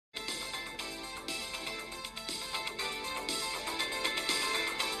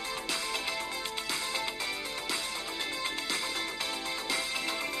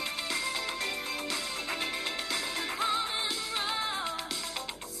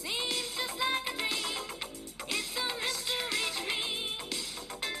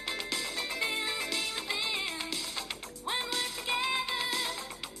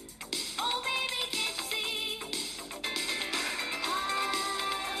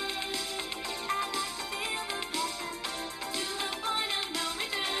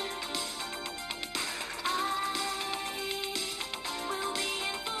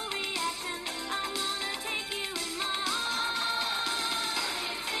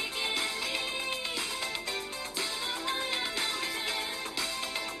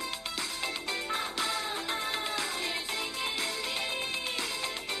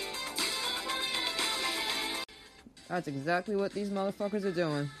That's exactly what these motherfuckers are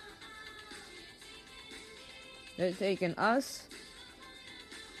doing. They're taking us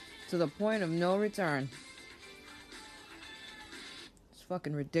to the point of no return. It's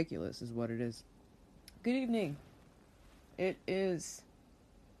fucking ridiculous is what it is. Good evening. It is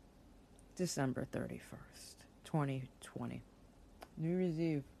December 31st, 2020. New Year's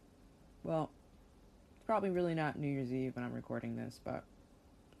Eve. Well, it's probably really not New Year's Eve when I'm recording this, but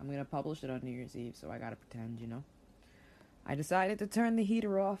I'm going to publish it on New Year's Eve, so I gotta pretend, you know. I decided to turn the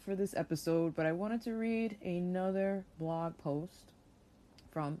heater off for this episode, but I wanted to read another blog post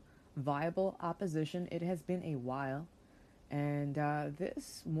from Viable Opposition. It has been a while, and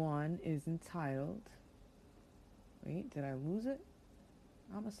this one is entitled... Wait, did I lose it?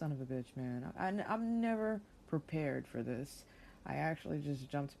 I'm a son of a bitch, man. I'm never prepared for this. I actually just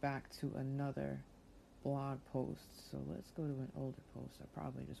jumped back to another blog post, so let's go to an older post. I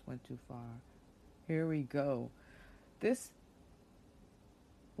probably just went too far. Here we go. This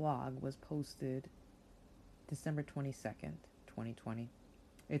blog was posted December 22nd, 2020.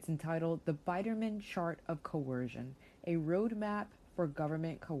 It's entitled The Biderman Chart of Coercion, a roadmap for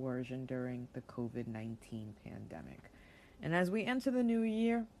government coercion during the COVID-19 pandemic. And as we enter the new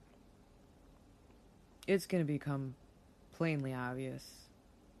year, it's going to become plainly obvious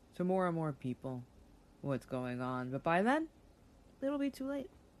to more and more people what's going on. But by then, it'll be too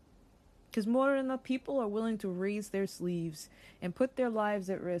late. Because more than enough people are willing to raise their sleeves and put their lives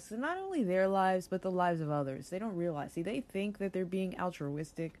at risk. And not only their lives, but the lives of others. They don't realize. See, they think that they're being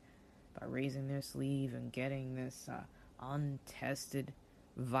altruistic by raising their sleeve and getting this untested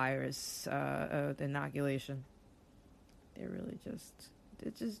virus inoculation. They're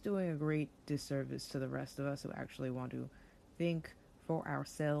just doing a great disservice to the rest of us who actually want to think for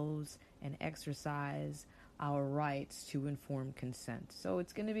ourselves and exercise our rights to informed consent. So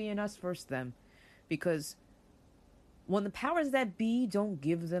it's going to be an us versus them, because when the powers that be don't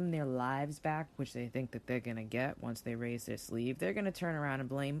give them their lives back, which they think that they're going to get once they raise their sleeve, they're going to turn around and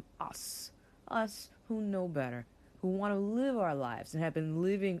blame us who know better, who want to live our lives and have been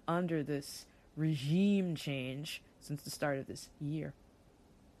living under this regime change since the start of this year.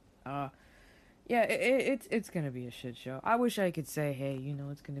 Yeah, it's going to be a shit show. I wish I could say, hey, you know,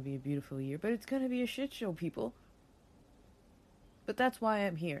 it's going to be a beautiful year, but it's going to be a shit show, people. But that's why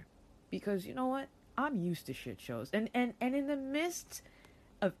I'm here. Because, you know what? I'm used to shit shows. And in the midst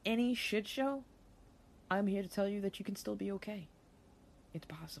of any shit show, I'm here to tell you that you can still be okay. It's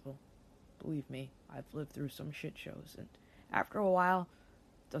possible. Believe me, I've lived through some shit shows, and after a while,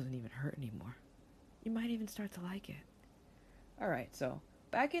 it doesn't even hurt anymore. You might even start to like it. Alright, so...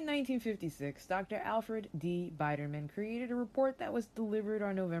 back in 1956, Dr. Alfred D. Biderman created a report that was delivered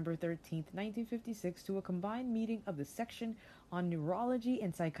on November 13th, 1956 to a combined meeting of the Section on Neurology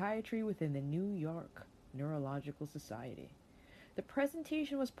and Psychiatry within the New York Neurological Society. The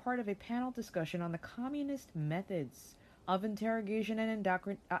presentation was part of a panel discussion on the communist methods of interrogation and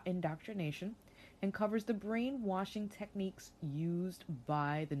indoctrination, and covers the brainwashing techniques used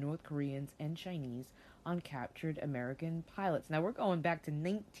by the North Koreans and Chinese on captured American pilots. Now we're going back to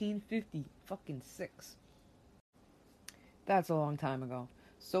 1956. That's a long time ago.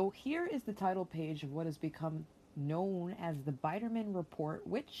 So here is the title page of what has become known as the Biderman Report,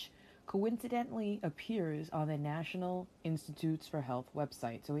 which coincidentally appears on the National Institutes for Health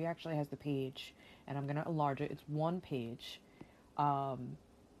website. So he actually has the page, and I'm going to enlarge it. It's one page.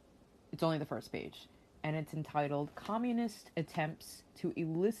 It's only the first page. And it's entitled Communist Attempts to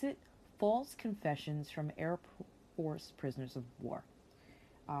Elicit False Confessions from Air Force Prisoners of War.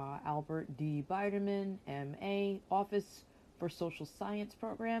 Albert D. Biderman, M.A., Office for Social Science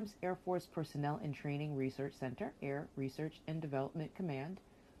Programs, Air Force Personnel and Training Research Center, Air Research and Development Command,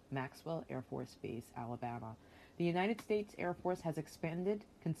 Maxwell Air Force Base, Alabama. The United States Air Force has expended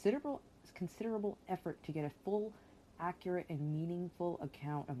considerable effort to get a full, accurate, and meaningful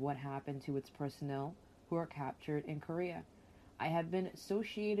account of what happened to its personnel who are captured in Korea. I have been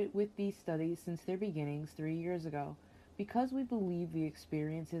associated with these studies since their beginnings 3 years ago, because we believe the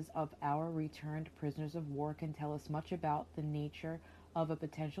experiences of our returned prisoners of war can tell us much about the nature of a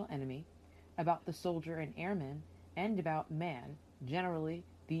potential enemy, about the soldier and airman, and about man. Generally,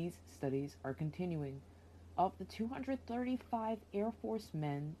 these studies are continuing. Of the 235 Air Force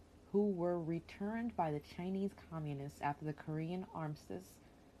men who were returned by the Chinese communists after the Korean armistice,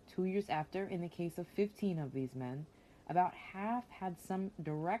 2 years after, in the case of 15 of these men, about half had some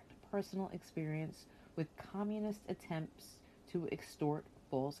direct personal experience with communist attempts to extort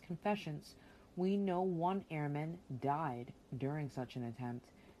false confessions. We know one airman died during such an attempt.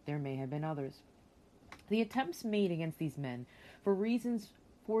 There may have been others. The attempts made against these men for reasons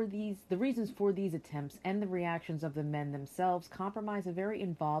the reasons for these attempts and the reactions of the men themselves comprise a very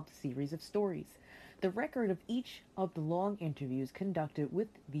involved series of stories. The record of each of the long interviews conducted with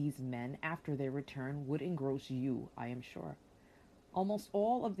these men after their return would engross you, I am sure. Almost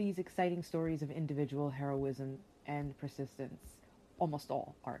all of these exciting stories of individual heroism and persistence, almost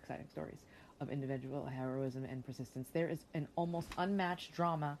all are exciting stories of individual heroism and persistence. There is an almost unmatched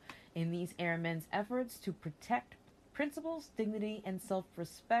drama in these airmen's efforts to protect principles, dignity, and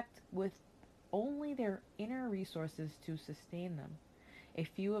self-respect with only their inner resources to sustain them. A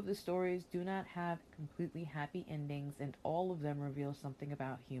few of the stories do not have completely happy endings, and all of them reveal something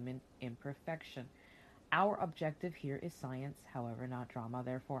about human imperfection. Our objective here is science, however, not drama.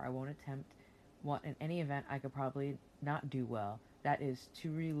 Therefore, I won't attempt what in any event I could probably not do well. That is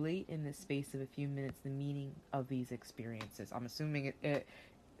to relate in the space of a few minutes the meaning of these experiences. I'm assuming it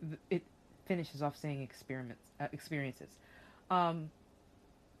finishes off saying experiences.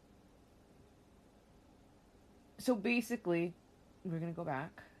 So basically, we're gonna go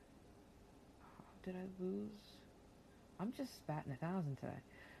back. Did I lose? I'm just batting 1,000 today.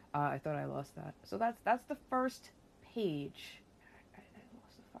 I thought I lost that. So that's the first page. I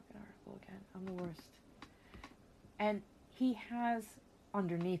lost the fucking article again. I'm the worst. And he has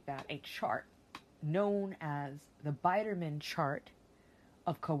underneath that a chart known as the Biderman chart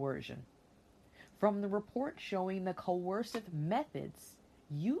of coercion. From the report showing the coercive methods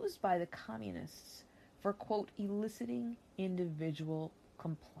used by the communists for, quote, eliciting individual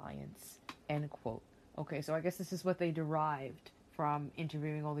compliance, end quote. Okay, so I guess this is what they derived from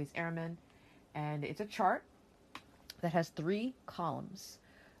interviewing all these airmen. And it's a chart that has 3 columns.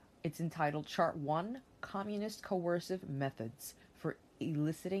 It's entitled Chart 1, Communist Coercive Methods for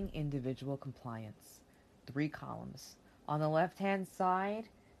Eliciting Individual Compliance. 3 columns. On the left-hand side,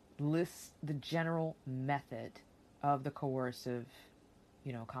 lists the general method of the coercive,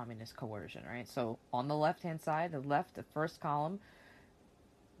 communist coercion, right? So on the left-hand side, the first column,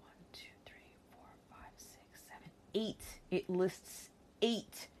 8. It lists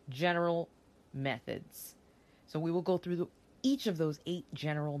 8 general methods. So we will go through each of those 8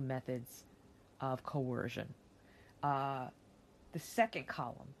 general methods of coercion. The second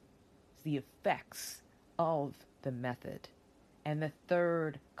column is the effects of the method. And the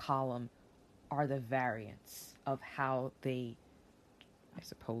third column are the variants of how they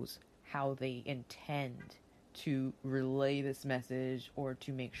intend to relay this message or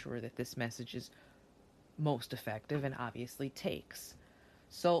to make sure that this message is most effective and obviously takes.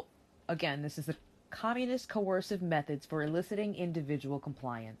 So, again, this is the communist coercive methods for eliciting individual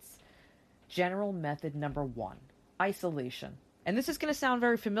compliance. General method number 1, isolation. And this is going to sound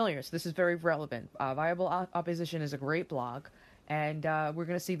very familiar, so this is very relevant. Viable Opposition is a great blog, and we're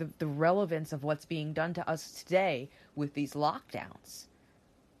going to see the relevance of what's being done to us today with these lockdowns.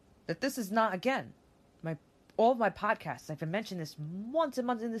 That this is not, again, all of my podcasts, I've been mentioning this once a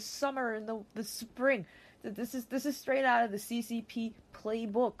month in the summer and the spring. This is straight out of the CCP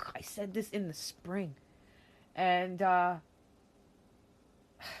playbook. I said this in the spring. And I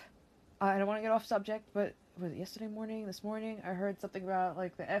don't want to get off subject, but was it this morning, I heard something about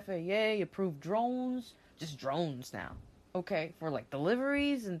like the FAA approved drones, just drones now. Okay, for like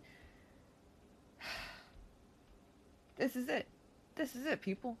deliveries, and this is it,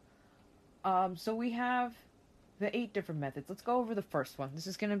 people. So we have the 8 different methods. Let's go over the first one. This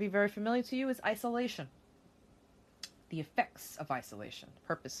is going to be very familiar to you. Is isolation. The effects of isolation,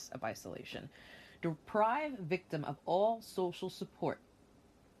 purpose of isolation. Deprive victim of all social support,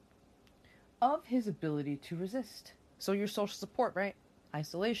 of his ability to resist. So your social support, right?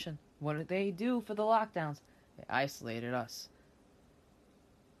 Isolation. What did they do for the lockdowns? They isolated us.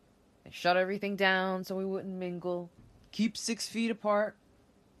 They shut everything down so we wouldn't mingle. Keep 6 feet apart.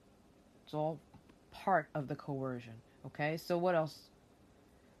 It's all part of the coercion. Okay, so what else?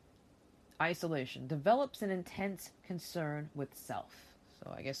 Isolation. Develops an intense concern with self.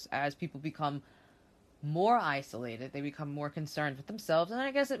 So I guess as people become more isolated, they become more concerned with themselves. And I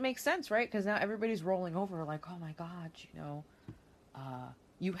guess it makes sense, right? Because now everybody's rolling over like, oh my God,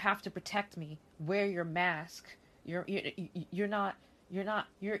 you have to protect me. Wear your mask. You're not.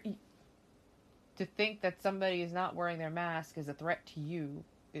 To think that somebody is not wearing their mask is a threat to you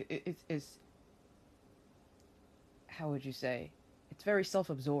is how would you say? It's very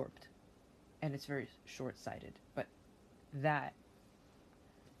self-absorbed. And it's very short-sighted. But that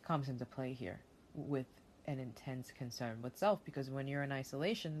comes into play here with an intense concern with self, because when you're in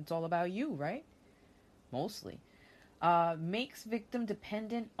isolation, it's all about you, right? Mostly. Makes victim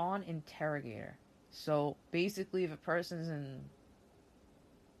dependent on interrogator. So basically, if a person's in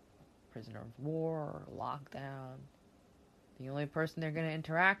prisoner of war or lockdown, The only person they're going to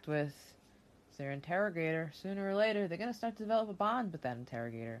interact with is their interrogator. Sooner or later, they're going to start to develop a bond with that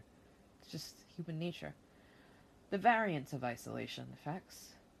interrogator. It's just human nature. The variants of isolation effects.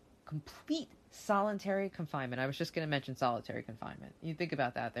 Complete solitary confinement. I was just going to mention solitary confinement. You think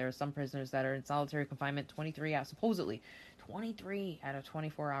about that. There are some prisoners that are in solitary confinement 23 hours, supposedly 23 out of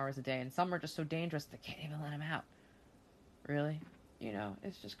 24 hours a day, and some are just so dangerous they can't even let them out. Really? You know,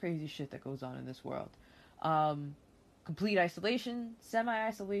 it's just crazy shit that goes on in this world. Complete isolation,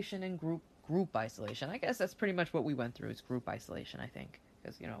 semi-isolation, and group isolation. I guess that's pretty much what we went through, is group isolation, I think.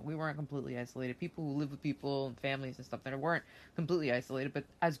 Because, you know, we weren't completely isolated. People who live with people and families and stuff that weren't completely isolated. But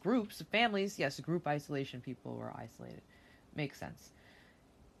as groups of families, yes, group isolation, people were isolated. Makes sense.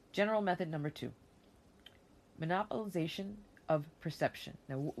 General method number 2. Monopolization of perception.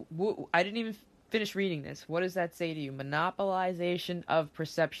 Now, I didn't even finish reading this. What does that say to you? Monopolization of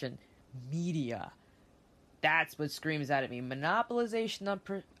perception. Media. That's what screams out at me. Monopolization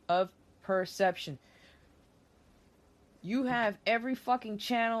of perception. You have every fucking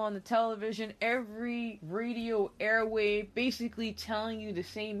channel on the television, every radio airwave basically telling you the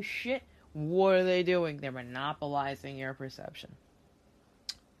same shit. What are they doing? They're monopolizing your perception.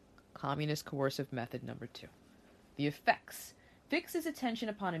 Communist coercive method number 2. The effects. Fixes attention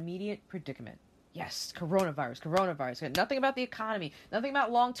upon immediate predicament. Yes, coronavirus. Nothing about the economy. Nothing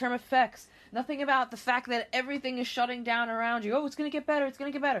about long-term effects. Nothing about the fact that everything is shutting down around you. Oh, it's going to get better.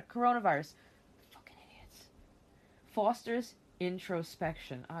 Coronavirus. Fosters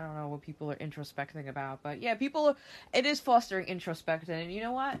introspection. I don't know what people are introspecting about, but yeah, it is fostering introspection, and you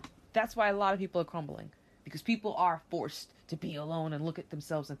know what? That's why a lot of people are crumbling. Because people are forced to be alone and look at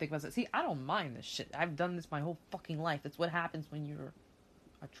themselves and think about it. See, I don't mind this shit. I've done this my whole fucking life. That's what happens when you're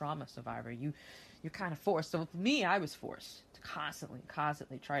a trauma survivor. You're kind of forced. So for me, I was forced to constantly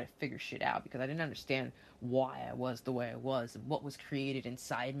try to figure shit out because I didn't understand why I was the way I was and what was created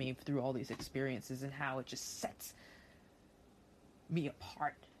inside me through all these experiences and how it just sets me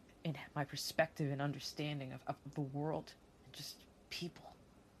apart in my perspective and understanding of the world and just people.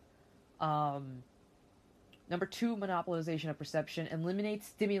 Number 2, monopolization of perception. Eliminate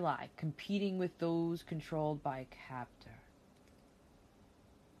stimuli competing with those controlled by captor.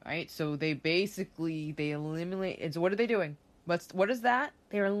 Right? So they eliminate. And so what are they doing? What is that?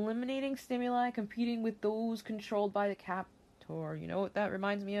 They're eliminating stimuli competing with those controlled by the captor. You know what that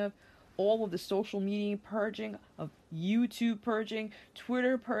reminds me of? All of the social media purging, of YouTube purging,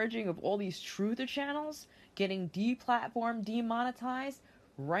 Twitter purging, of all these truther channels getting deplatformed, demonetized,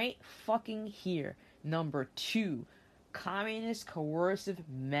 right fucking here. Number 2, communist coercive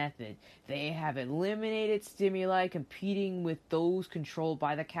method. They have eliminated stimuli competing with those controlled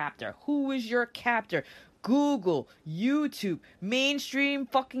by the captor. Who is your captor? Google, YouTube, mainstream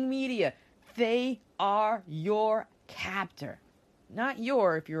fucking media. They are your captor. Not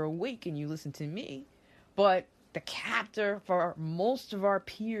if you're awake and you listen to me, but the captor for most of our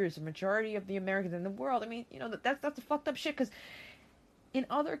peers, the majority of the Americans in the world. I mean, you know, that's a fucked up shit, because in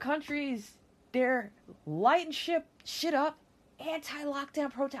other countries, they're lighting shit up,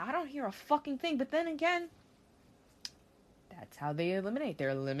 anti-lockdown protest. I don't hear a fucking thing, but then again, that's how they eliminate.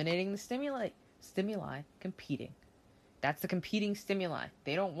 They're eliminating the stimuli competing. That's the competing stimuli.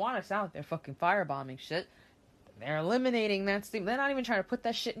 They don't want us out there fucking firebombing shit. They're eliminating that stimuli. They're not even trying to put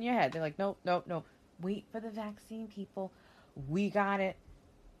that shit in your head. They're like, no. Wait for the vaccine, people. We got it.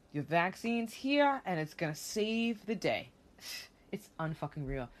 Your vaccine's here, and it's gonna save the day. It's unfucking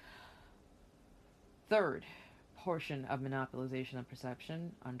real. Third portion of monopolization of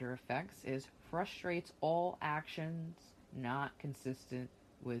perception under effects is frustrates all actions not consistent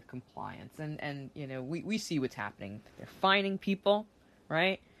with compliance. And you know, we see what's happening. They're fining people,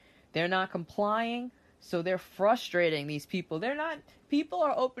 right? They're not complying. So they're frustrating these people. People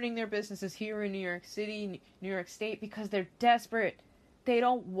are opening their businesses here in New York City, New York State, because they're desperate. They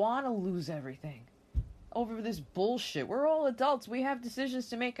don't want to lose everything over this bullshit. We're all adults. We have decisions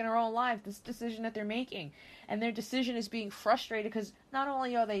to make in our own life. This decision that they're making. And their decision is being frustrated because not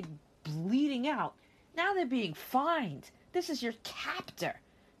only are they bleeding out, now they're being fined. This is your captor.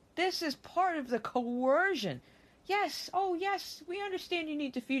 This is part of the coercion. Yes, we understand you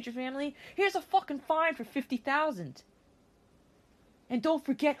need to feed your family. Here's a fucking fine for $50,000. And don't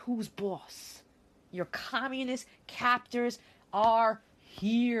forget who's boss. Your communist captors are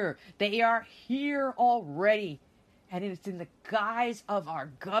here. They are here already. And it's in the guise of our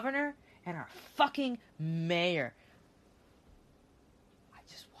governor and our fucking mayor. I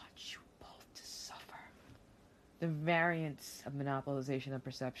just want you both to suffer. The variants of monopolization of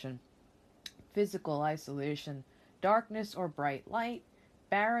perception. Physical isolation. Darkness or bright light,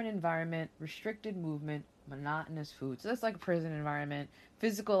 barren environment, restricted movement, Monotonous food. So that's like a prison environment.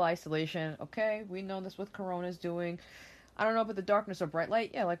 Physical isolation. Okay, we know this what Corona's doing. I don't know about the darkness or bright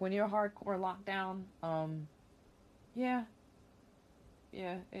light. Yeah, like when you're hardcore lockdown. Yeah,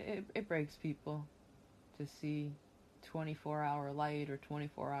 it breaks people to see 24-hour light or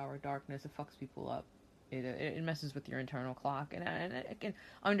 24-hour darkness. It fucks people up. It messes with your internal clock, and it can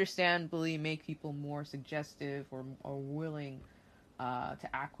understandably make people more suggestive or willing to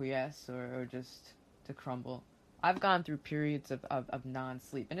acquiesce or just to crumble. I've gone through periods of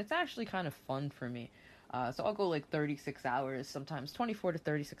non-sleep, and it's actually kind of fun for me. So I'll go like 36 hours, sometimes 24 to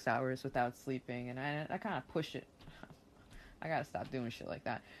 36 hours without sleeping, and I kind of push it. I gotta stop doing shit like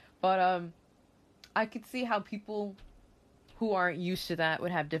that. But I could see how people who aren't used to that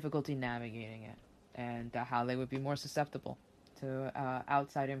would have difficulty navigating it, and how they would be more susceptible to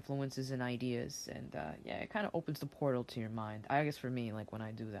outside influences and ideas. And yeah, it kind of opens the portal to your mind. I guess for me, like when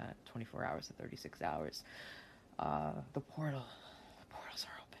I do that, 24 hours to 36 hours, the portals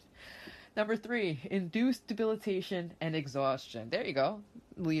are open. Number 3, induced debilitation and exhaustion. There you go,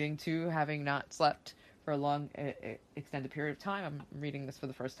 leading to having not slept for a long, extended period of time. I'm reading this for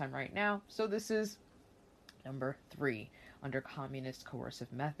the first time right now. So this is number 3 under communist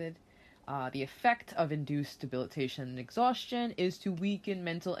coercive method. The effect of induced debilitation and exhaustion is to weaken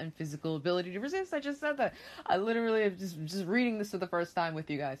mental and physical ability to resist. I just said that. I literally am just reading this for the first time with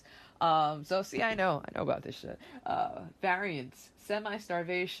you guys. So see, I know about this shit. Variants: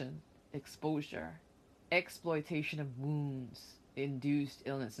 semi-starvation, exposure, exploitation of wounds, induced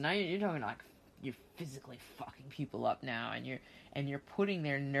illness. Now you're talking like you're physically fucking people up now, and you're putting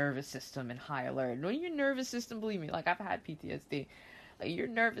their nervous system in high alert. When your nervous system, believe me, like I've had PTSD. Like your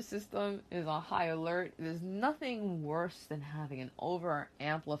nervous system is on high alert. There's nothing worse than having an over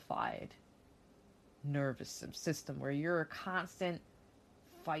amplified nervous system where you're a constant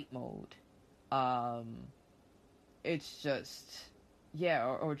fight mode. It's just, yeah,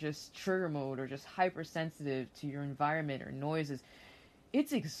 or just trigger mode, or just hypersensitive to your environment or noises.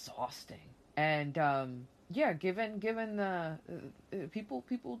 It's exhausting. And yeah, given the people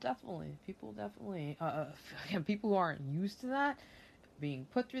definitely again, people who aren't used to that, being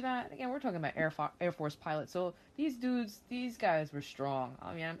put through that. Again, we're talking about Air Force pilots. So these guys were strong.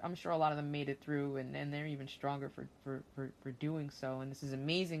 I mean, I'm sure a lot of them made it through, and they're even stronger for doing so. And this is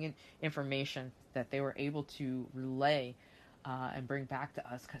amazing information that they were able to relay and bring back to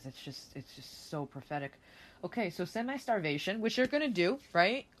us, because it's just so prophetic. Okay, so semi-starvation, which you're gonna do,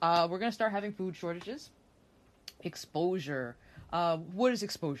 right? We're gonna start having food shortages. Exposure. What does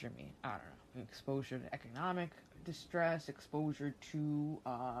exposure mean? I don't know. Exposure to economic distress, exposure to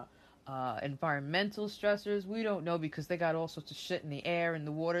environmental stressors. We don't know, because they got all sorts of shit in the air and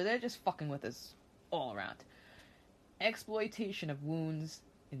the water. They're just fucking with us all around. Exploitation of wounds,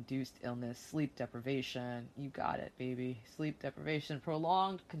 induced illness, sleep deprivation. You got it, baby. Sleep deprivation,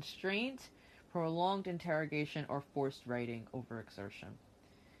 prolonged constraint, prolonged interrogation, or forced writing, overexertion.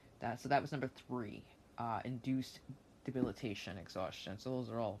 So that was number 3. Induced debilitation, exhaustion. So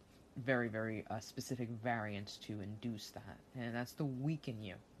those are all very, very specific variants to induce that, and that's to weaken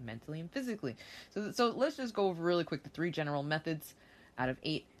you mentally and physically. So let's just go over really quick the 3 general methods out of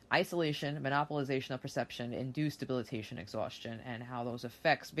 8: isolation, monopolization of perception, induced debilitation, exhaustion, and how those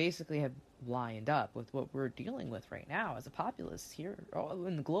effects basically have lined up with what we're dealing with right now as a populace here all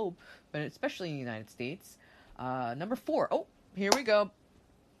in the globe, but especially in the United States. Number 4. Oh, here we go.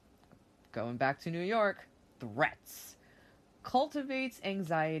 Going back to New York. Threats. Cultivates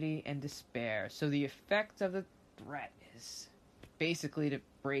anxiety and despair. So the effect of the threat is basically to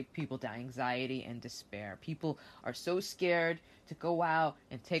break people to anxiety and despair. People are so scared to go out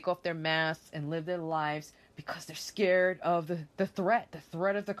and take off their masks and live their lives because they're scared of the threat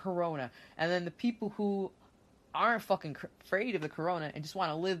of the corona. And then the people who aren't fucking afraid of the corona and just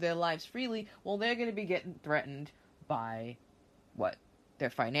want to live their lives freely, well, they're going to be getting threatened by what? Their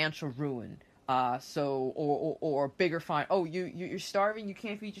financial ruin. Or bigger fine. Oh, you're starving, you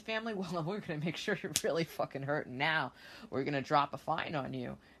can't feed your family? Well, we're going to make sure you're really fucking hurting now. We're going to drop a fine on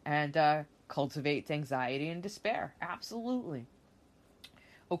you. And cultivates anxiety and despair. Absolutely.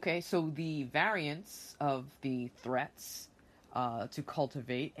 Okay, so the variants of the threats to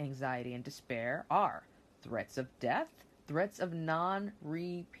cultivate anxiety and despair are threats of death, threats of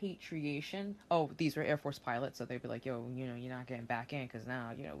non-repatriation. Oh, these were Air Force pilots, so they'd be like, yo, you're not getting back in, because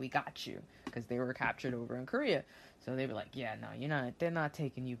now, we got you, because they were captured over in Korea. So they'd be like, yeah, no, they're not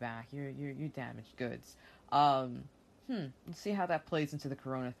taking you back. You're damaged goods. Let's see how that plays into the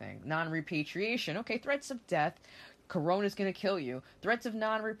corona thing. Non-repatriation. Okay, threats of death. Corona's going to kill you. Threats of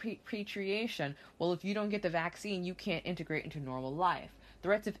non-repatriation. Well, if you don't get the vaccine, you can't integrate into normal life.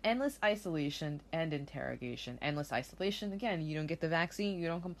 Threats of endless isolation and interrogation. Endless isolation, again, you don't get the vaccine, you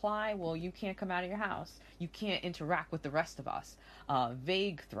don't comply, well, you can't come out of your house. You can't interact with the rest of us.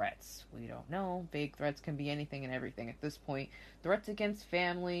 Vague threats, we don't know. Vague threats can be anything and everything at this point. Threats against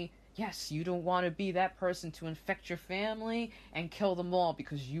family. Yes, you don't want to be that person to infect your family and kill them all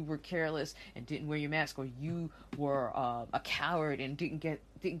because you were careless and didn't wear your mask, or you were a coward and didn't get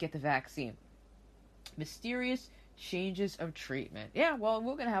the vaccine. Mysterious changes of treatment. Yeah, well,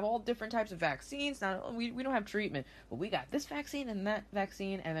 we're gonna have all different types of vaccines. Now we don't have treatment, but we got this vaccine and that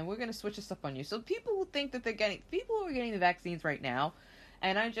vaccine, and then we're gonna switch this up on you. So people who think that people who are getting the vaccines right now.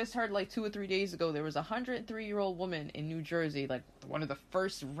 And I just heard like 2 or 3 days ago, there was a 103-year-old woman in New Jersey, like one of the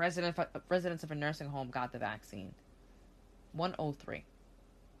first residents of a nursing home got the vaccine. 103.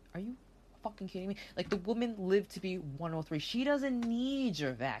 Are you fucking kidding me? Like, the woman lived to be 103. She doesn't need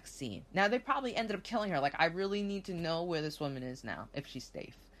your vaccine. Now, they probably ended up killing her. Like, I really need to know where this woman is now, if she's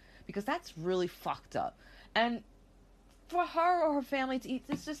safe. Because that's really fucked up. And for her or her family to eat,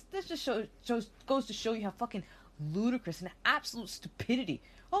 this just goes to show you how fucking ludicrous and absolute stupidity.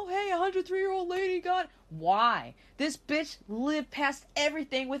 Oh, hey, a 103-year-old lady got... Why? This bitch lived past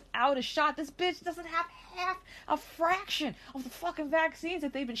everything without a shot. This bitch doesn't have half a fraction of the fucking vaccines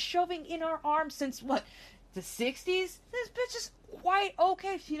that they've been shoving in our arms since, what, the 60s? This bitch is quite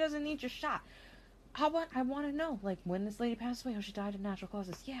okay if she doesn't need your shot. I want to know, like, when this lady passed away, how she died of natural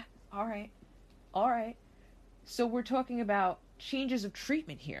causes. Yeah, all right. So we're talking about changes of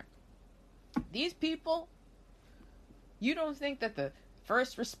treatment here. These people... You don't think that the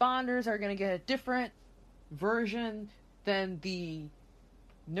first responders are going to get a different version than the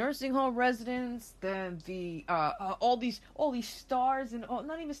nursing home residents, than the all these stars and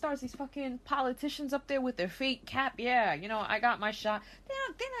not even stars, these fucking politicians up there with their fake cap? Yeah, I got my shot.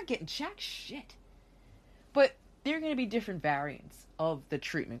 They're not getting jack shit. But there are going to be different variants of the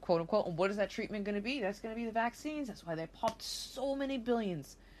treatment, quote unquote. And what is that treatment going to be? That's going to be the vaccines. That's why they pumped so many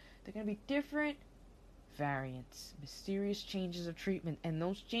billions. They're going to be different variants, mysterious changes of treatment, and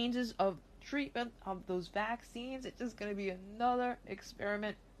those changes of treatment of those vaccines, it's just going to be another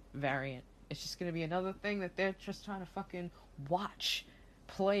experiment variant. It's just going to be another thing that they're just trying to fucking watch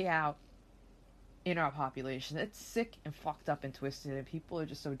play out in our population. It's sick and fucked up and twisted, and people are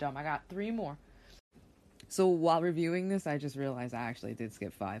just so dumb. I got 3 more. So while reviewing this, I just realized I actually did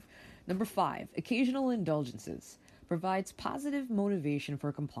skip 5. Number 5, occasional indulgences. Provides positive motivation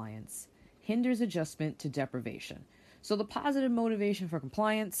for compliance. Hinders adjustment to deprivation. So the positive motivation for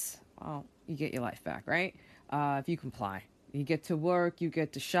compliance, well, you get your life back, right? If you comply. You get to work, you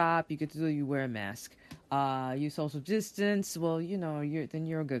get to shop, you wear a mask. You social distance, well,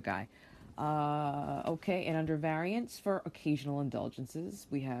 you're a good guy. Okay, and under variants for occasional indulgences,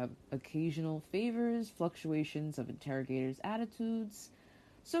 we have occasional favors, fluctuations of interrogators' attitudes.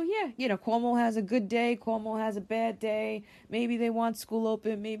 So yeah, Cuomo has a good day, Cuomo has a bad day. Maybe they want school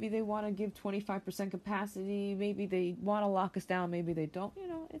open, maybe they want to give 25% capacity, maybe they want to lock us down, maybe they don't.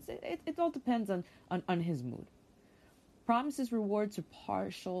 It all depends on his mood. Promises rewards for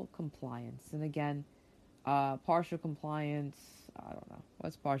partial compliance. And again, partial compliance, I don't know.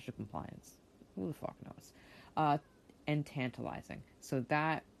 What's partial compliance? Who the fuck knows? And tantalizing. So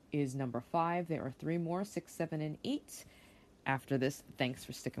that is number 5. There are 3 more, 6, 7, and 8. After this, thanks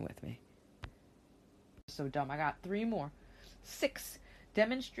for sticking with me. So dumb. I got 3 more. 6.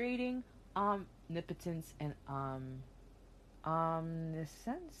 Demonstrating omnipotence and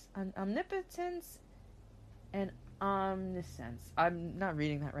omniscience. Omnipotence and omniscience. I'm not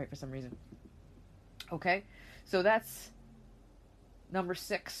reading that right for some reason. Okay, so that's number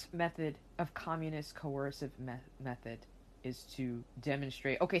 6 method of communist coercive method is to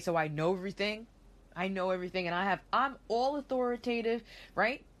demonstrate. Okay, so I know everything, and I'm all authoritative,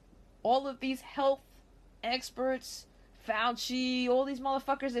 right? All of these health experts, Fauci, all these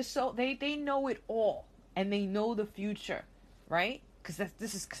motherfuckers, they know it all, and they know the future, right? Because they're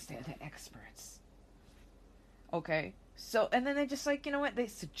the experts. Okay, so, and then they just they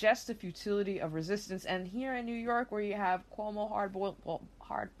suggest the futility of resistance. And here in New York, where you have Cuomo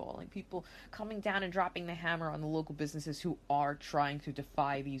hardballing people coming down and dropping the hammer on the local businesses who are trying to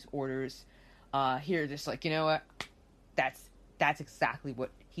defy these orders, here just that's exactly what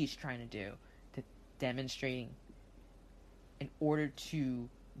he's trying to do, to demonstrating in order to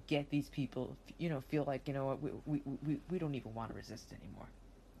get these people, feel like, we don't even want to resist anymore.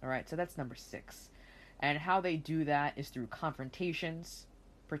 All right, so that's number 6. And how they do that is through confrontations,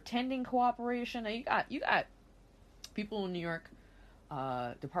 pretending cooperation. Now you got people in New York,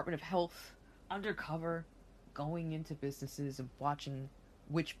 Department of Health, undercover, going into businesses and watching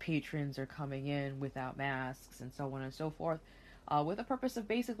which patrons are coming in without masks and so on and so forth. with the purpose of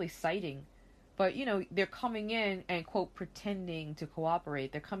basically citing. But, they're coming in and, quote, pretending to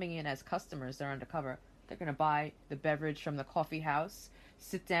cooperate. They're coming in as customers. They're undercover. They're going to buy the beverage from the coffee house,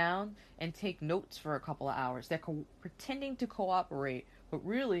 sit down, and take notes for a couple of hours. They're pretending to cooperate. But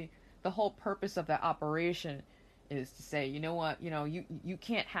really, the whole purpose of that operation is to say, you know what, you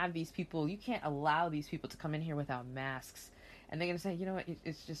can't have these people, you can't allow these people to come in here without masks. And they're going to say, you know what,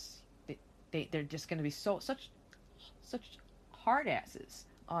 it's just, they're just going to be such hard asses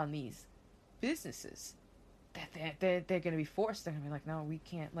on these businesses that they're going to be forced. They're going to be like, no, we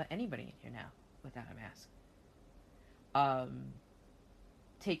can't let anybody in here now without a mask.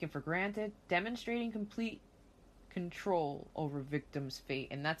 Taken for granted, demonstrating complete control over victims' fate,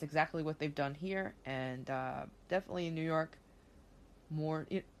 and that's exactly what they've done here, and definitely in New York, more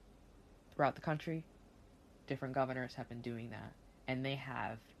throughout the country, different governors have been doing that, and they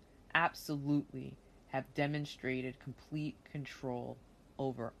have absolutely have demonstrated complete control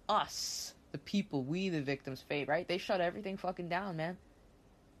over us, the people, we the victims' fate, right? They shut everything fucking down, man.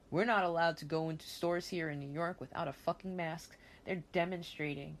 We're not allowed to go into stores here in New York without a fucking mask. They're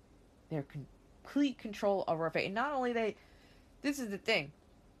demonstrating their complete control over our fate. And not only this is the thing,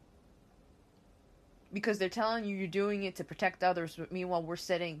 because they're telling you you're doing it to protect others, but meanwhile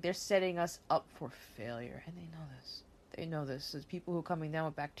they're setting us up for failure, and they know this. They know this. There's people who are coming down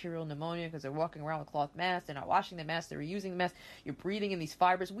with bacterial pneumonia because they're walking around with cloth masks. They're not washing the masks. They're reusing the masks. You're breathing in these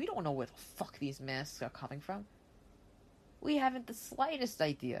fibers. We don't know where the fuck these masks are coming from. We haven't the slightest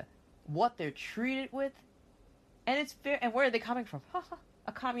idea what they're treated with, and it's fair. And where are they coming from?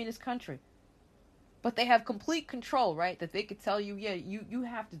 A communist country. But they have complete control, right? That they could tell you, yeah, you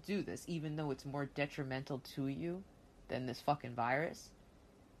have to do this, even though it's more detrimental to you than this fucking virus.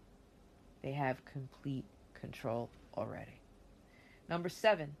 They have complete control already. Number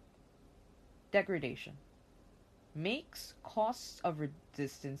 7, degradation. Makes costs of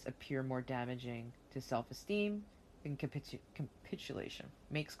resistance appear more damaging to self-esteem than capitulation.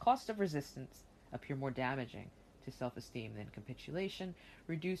 Makes cost of resistance appear more damaging to self-esteem than capitulation.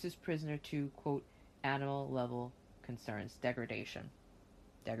 Reduces prisoner to, quote, animal level concerns. Degradation.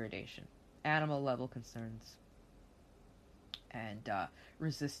 Animal level concerns. And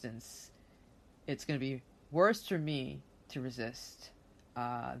resistance. It's going to be worse for me to resist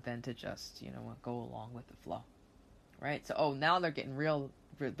than to just, go along with the flow. Right? So, now they're getting real,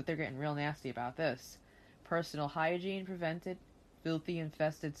 but they're getting real nasty about this. Personal hygiene prevented. Filthy,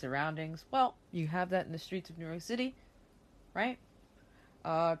 infested surroundings. Well, you have that in the streets of New York City, right?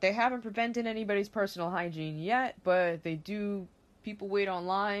 They haven't prevented anybody's personal hygiene yet, but they do. People wait on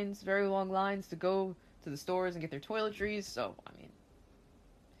lines, very long lines, to go to the stores and get their toiletries. So,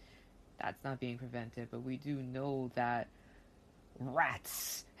 that's not being prevented. But we do know that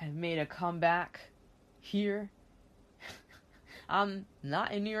rats have made a comeback here. I'm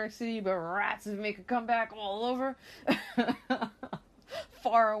not in New York City, but rats have made a comeback all over.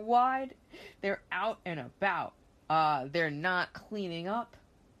 Far and wide. They're out and about. They're not cleaning up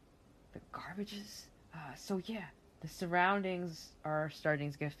the garbages. The surroundings are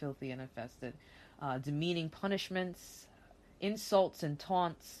starting to get filthy and infested. Demeaning punishments, insults and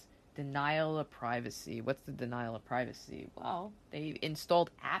taunts, denial of privacy. What's the denial of privacy? Well, they installed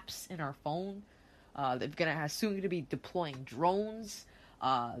apps in our phone. They're soon going to be deploying drones.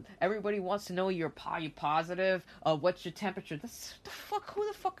 Everybody wants to know you're positive. What's your temperature? Who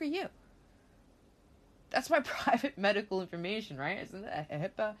the fuck are you? That's my private medical information, right? Isn't it a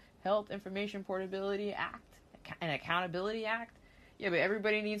HIPAA, Health Information Portability Act, an Accountability Act? Yeah, but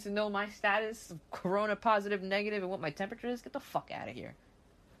everybody needs to know my status, corona positive, negative, and what my temperature is. Get the fuck out of here.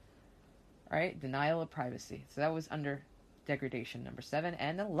 Right? Denial of privacy. So that was under degradation, number 7.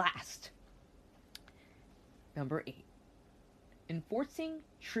 And the last, number 8. Enforcing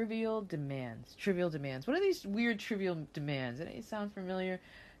trivial demands. Trivial demands. What are these weird trivial demands? Any sound familiar?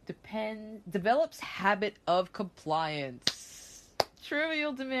 Develops habit of compliance.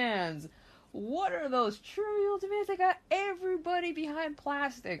 Trivial demands. What are those trivial demands? I got everybody behind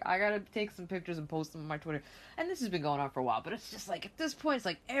plastic. I gotta take some pictures and post them on my Twitter. And this has been going on for a while, but it's just like, at this point, it's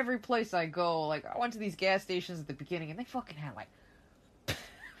like every place I go, like, I went to these gas stations at the beginning, and they fucking had, like,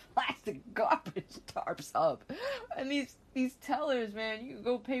 plastic garbage tarps up. And these tellers, man, you can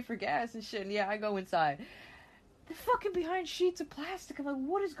go pay for gas and shit, and yeah, I go inside. They're fucking behind sheets of plastic. I'm like,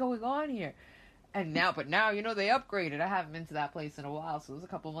 what is going on here? And now, they upgraded. I haven't been to that place in a while, so it was a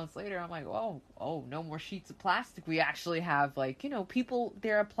couple months later. I'm like, oh, no more sheets of plastic. We actually have, like, people,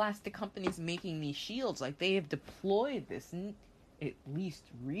 there are plastic companies making these shields. Like, they have deployed this, at least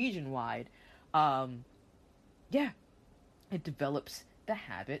region-wide. It develops the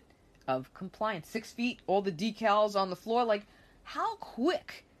habit of compliance. 6 feet, all the decals on the floor. Like, How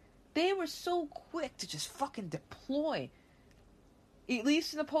quick. They were so quick to just fucking deploy. At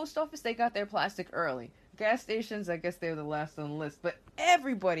least in the post office, they got their plastic early. Gas stations, I guess they were the last on the list. But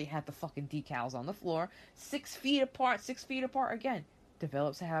everybody had the fucking decals on the floor. 6 feet apart, 6 feet apart. Again,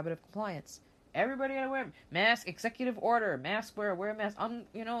 develops a habit of compliance. Everybody had to wear mask, executive order, mask wear mask.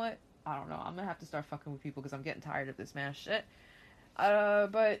 You know what? I don't know. I'm gonna have to start fucking with people because I'm getting tired of this mask shit.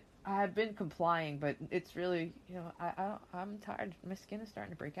 But I have been complying, but it's really, I'm tired. My skin is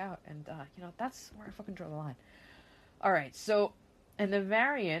starting to break out, and that's where I fucking draw the line. All right, so, and the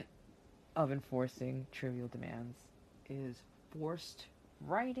variant of enforcing trivial demands is forced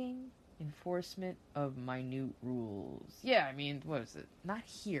writing, enforcement of minute rules. Yeah, I mean, what is it? Not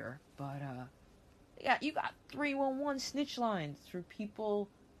here, but yeah, you got 311 snitch lines for people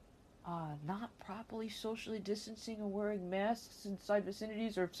not properly socially distancing or wearing masks inside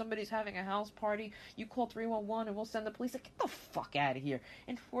vicinities, or if somebody's having a house party, you call 311 and we'll send the police. Like, get the fuck out of here.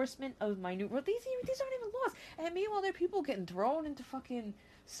 Enforcement of minute rules. These aren't even laws. And meanwhile, there are people getting thrown into fucking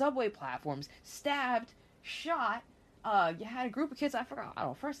subway platforms, stabbed, shot. You had a group of kids, I forgot, I don't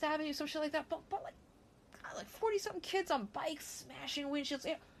know, First Avenue, some shit like that, but like 40-something kids on bikes smashing windshields.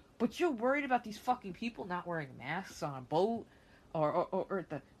 Yeah. But you're worried about these fucking people not wearing masks on a boat? Or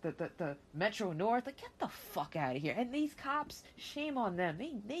the Metro North. Like, get the fuck out of here. And these cops, shame on them.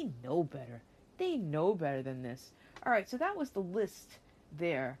 They know better. They know better than this. Alright, so that was the list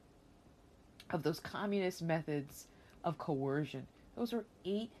there of those communist methods of coercion. Those are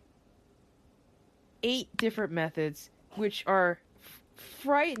eight different methods, which are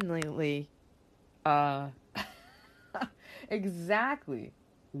frighteningly exactly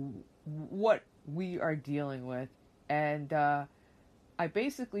what we are dealing with. And I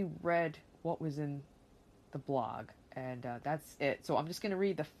basically read what was in the blog, and that's it. So I'm just going to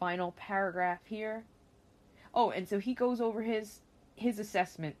read the final paragraph here. Oh, and so he goes over his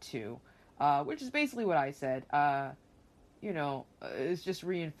assessment too, which is basically what I said. It's just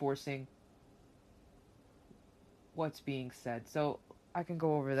reinforcing what's being said. So I can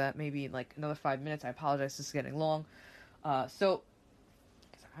go over that maybe in like another 5 minutes. I apologize, this is getting long. So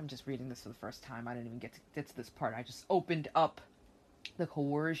I'm just reading this for the first time. I didn't even get to this part. I just opened up the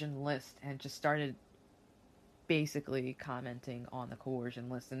coercion list and just started basically commenting on the coercion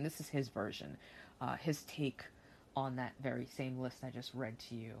list. And this is his version, his take on that very same list I just read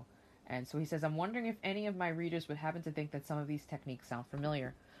to you. And so he says, I'm wondering if any of my readers would happen to think that some of these techniques sound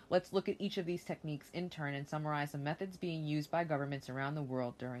familiar. Let's look at each of these techniques in turn and summarize the methods being used by governments around the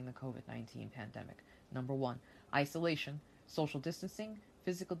world during the COVID-19 pandemic. Number 1, isolation, social distancing,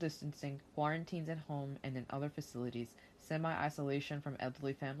 physical distancing, quarantines at home and in other facilities, semi-isolation from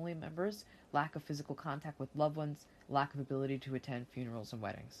elderly family members, lack of physical contact with loved ones, lack of ability to attend funerals and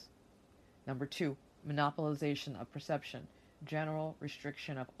weddings. Number 2, monopolization of perception, general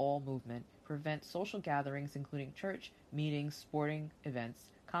restriction of all movement, prevent social gatherings including church, meetings, sporting events,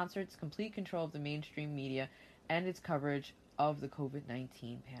 concerts, complete control of the mainstream media and its coverage of the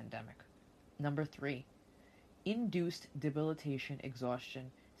COVID-19 pandemic. Number 3, induced debilitation, exhaustion,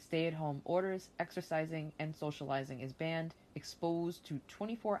 stay-at-home orders, exercising and socializing is banned, exposed to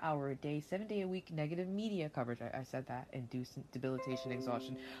 24-hour-a-day, 7-day-a-week negative media coverage. I said that, induced debilitation,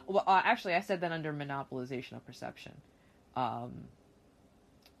 exhaustion. Well, actually, I said that under monopolization of perception. Number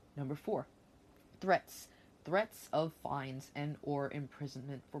 4, threats. Threats of fines and or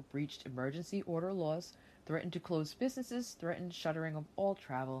imprisonment for breached emergency order laws, threaten to close businesses, threaten shuttering of all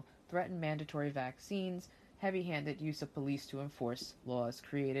travel, threaten mandatory vaccines, heavy-handed use of police to enforce laws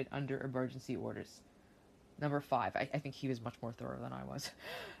created under emergency orders. Number 5, I think he was much more thorough than I was.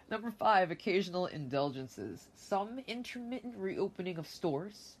 Number 5, occasional indulgences. Some intermittent reopening of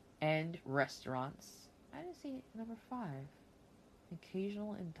stores and restaurants. I didn't see number 5.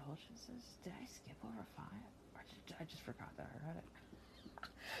 Occasional indulgences? Did I skip over 5? Or I just forgot that I read it.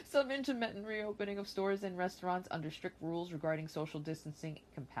 Some intermittent reopening of stores and restaurants under strict rules regarding social distancing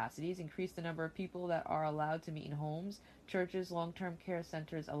capacities increase the number of people that are allowed to meet in homes. Churches, long-term care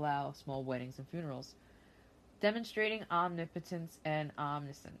centers allow small weddings and funerals. Demonstrating omnipotence and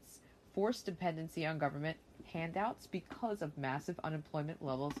omniscience. Forced dependency on government handouts because of massive unemployment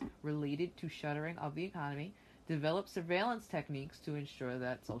levels related to shuttering of the economy. Develop surveillance techniques to ensure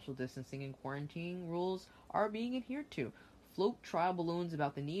that social distancing and quarantining rules are being adhered to. Float trial balloons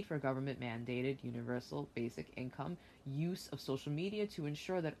about the need for government-mandated universal basic income, use of social media to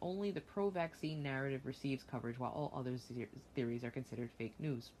ensure that only the pro-vaccine narrative receives coverage while all other theories are considered fake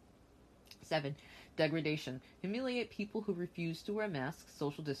news. 7. Degradation. Humiliate people who refuse to wear masks,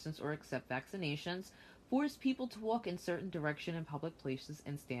 social distance, or accept vaccinations. Force people to walk in certain direction in public places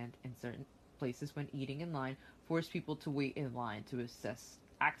and stand in certain workplaces when eating in line, force people to wait in line to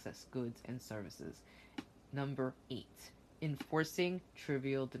access goods and services. Number 8. Enforcing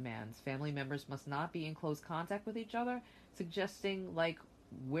trivial demands. Family members must not be in close contact with each other, suggesting like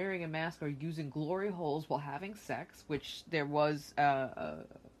wearing a mask or using glory holes while having sex, which there was a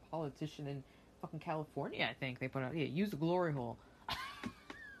politician in fucking California, I think, they put out, yeah, use a glory hole.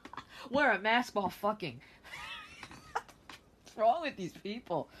 Wear a mask while fucking. What's wrong with these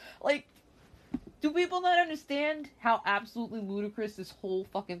people? Like, do people not understand how absolutely ludicrous this whole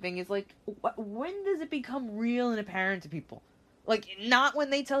fucking thing is? Like, when does it become real and apparent to people? Like, not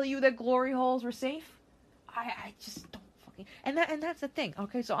when they tell you that glory holes were safe? I just don't fucking... And that's the thing,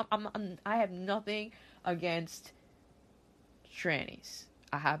 okay? So I have nothing against trannies.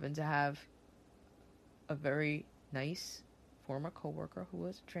 I happen to have a very nice former coworker who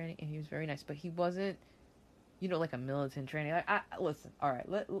was a tranny, and he was very nice, but he wasn't, you know, like a militant tranny. Like, listen, all right,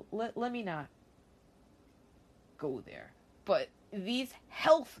 let me not go there. But these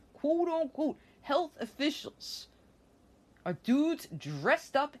health, quote unquote, health officials are dudes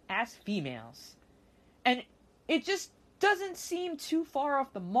dressed up as females. And it just doesn't seem too far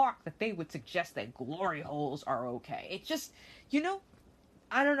off the mark that they would suggest that glory holes are okay. It just, you know,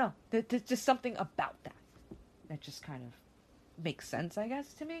 I don't know. There's just something about that just kind of makes sense, I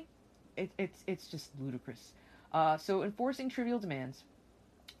guess, to me. It's just ludicrous. So enforcing trivial demands.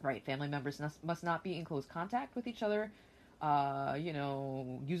 Right, family members must not be in close contact with each other. You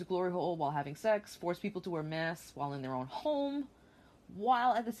know, use a glory hole while having sex. Force people to wear masks while in their own home.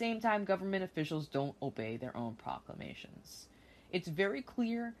 While at the same time, government officials don't obey their own proclamations. It's very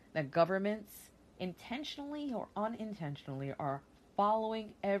clear that governments, intentionally or unintentionally, are following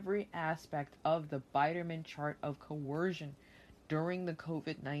every aspect of the Biderman chart of coercion during the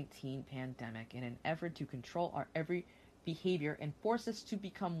COVID-19 pandemic in an effort to control our every behavior and force us to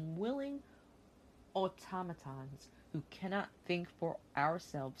become willing automatons who cannot think for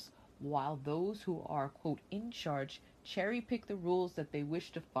ourselves, while those who are, quote, in charge cherry pick the rules that they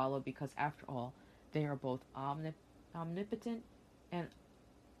wish to follow because, after all, they are both omnipotent and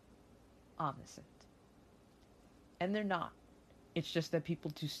omniscient. And they're not. It's just that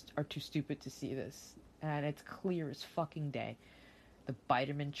people are too stupid to see this. And it's clear as fucking day. The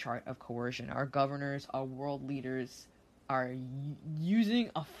Biderman chart of coercion. Our governors, our world leaders are using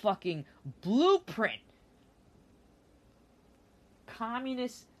a fucking blueprint.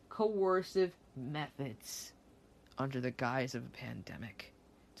 Communist coercive methods under the guise of a pandemic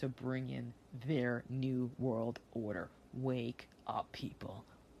to bring in their new world order. Wake up, people.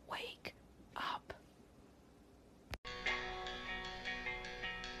 Wake